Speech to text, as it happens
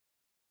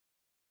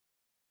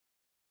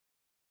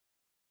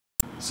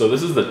So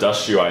this is the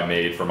dust shoe I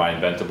made for my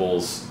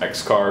Inventables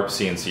x-carve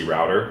CNC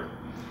router.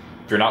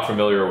 If you're not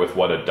familiar with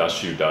what a dust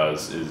shoe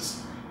does,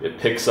 is it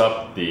picks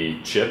up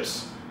the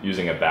chips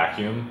using a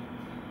vacuum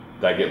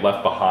that get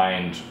left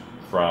behind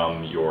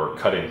from your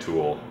cutting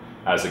tool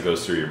as it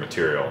goes through your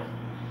material.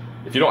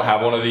 If you don't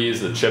have one of these,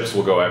 the chips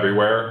will go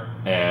everywhere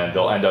and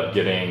they'll end up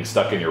getting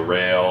stuck in your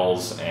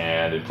rails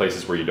and in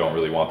places where you don't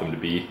really want them to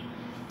be.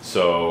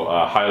 So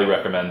highly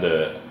recommend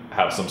to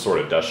have some sort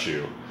of dust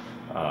shoe.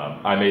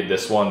 I made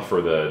this one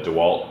for the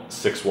DeWalt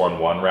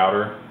 611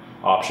 router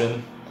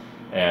option,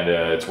 and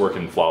it's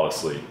working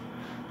flawlessly.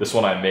 This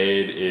one I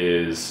made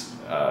is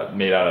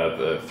made out of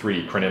the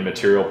 3D printed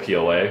material,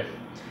 PLA,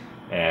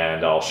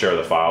 and I'll share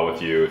the file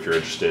with you if you're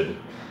interested.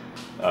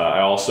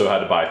 I also had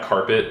to buy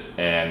carpet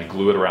and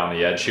glue it around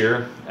the edge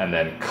here and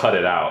then cut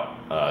it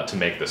out to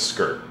make the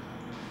skirt.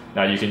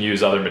 Now you can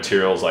use other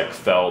materials like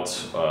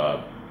felt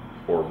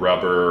or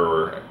rubber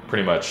or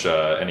pretty much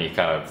any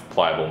kind of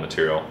pliable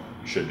material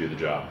should do the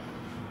job.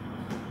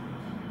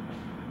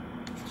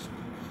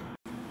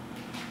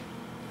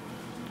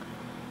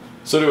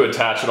 So to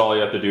attach it, all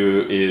you have to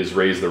do is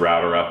raise the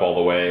router up all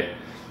the way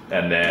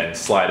and then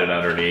slide it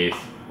underneath.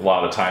 A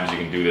lot of the times you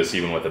can do this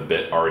even with a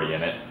bit already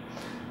in it.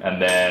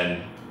 And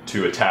then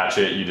to attach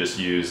it, you just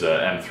use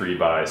a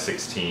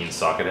M3x16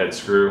 socket head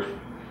screw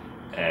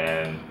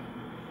and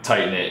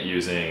tighten it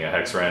using a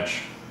hex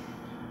wrench.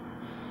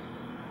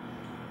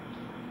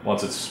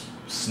 Once it's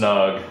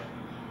snug,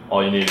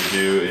 all you need to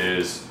do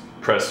is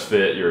press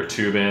fit your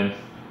tube in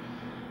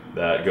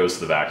that goes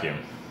to the vacuum.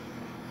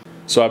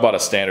 So I bought a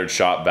standard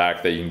shop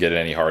vac that you can get at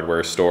any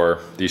hardware store.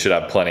 These should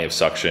have plenty of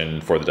suction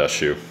for the dust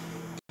shoe.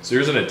 So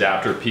here's an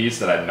adapter piece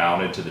that I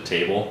mounted to the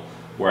table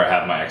where I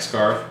have my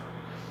x-carve.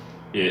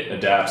 It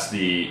adapts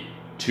the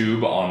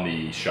tube on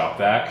the shop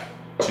vac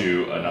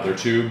to another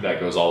tube that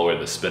goes all the way to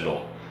the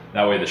spindle.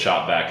 That way the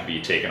shop vac can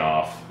be taken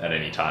off at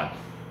any time.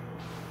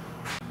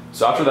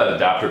 So after that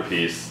adapter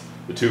piece,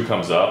 the tube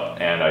comes up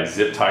and I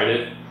zip tied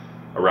it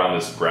around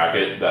this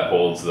bracket that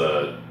holds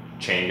the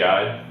chain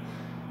guide.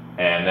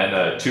 And then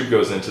the tube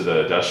goes into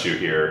the dust shoe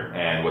here,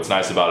 and what's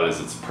nice about it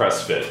is it's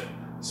press fit,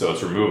 so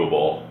it's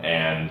removable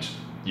and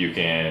you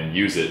can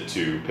use it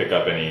to pick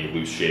up any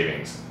loose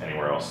shavings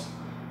anywhere else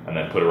and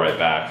then put it right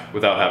back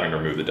without having to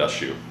remove the dust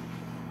shoe.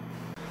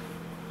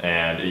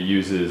 And it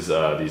uses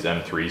these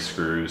M3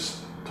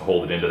 screws to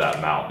hold it into that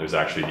mount. There's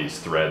actually these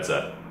threads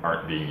that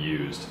aren't being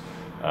used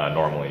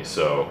normally,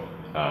 so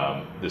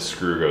this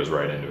screw goes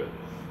right into it.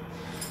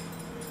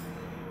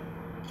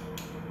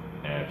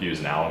 And if you use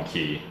an Allen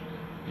key,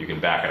 you can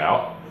back it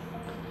out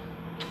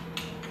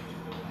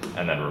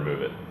and then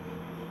remove it.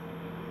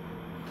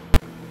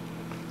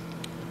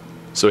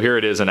 So here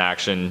it is in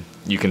action.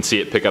 You can see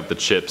it pick up the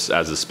chips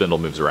as the spindle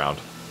moves around.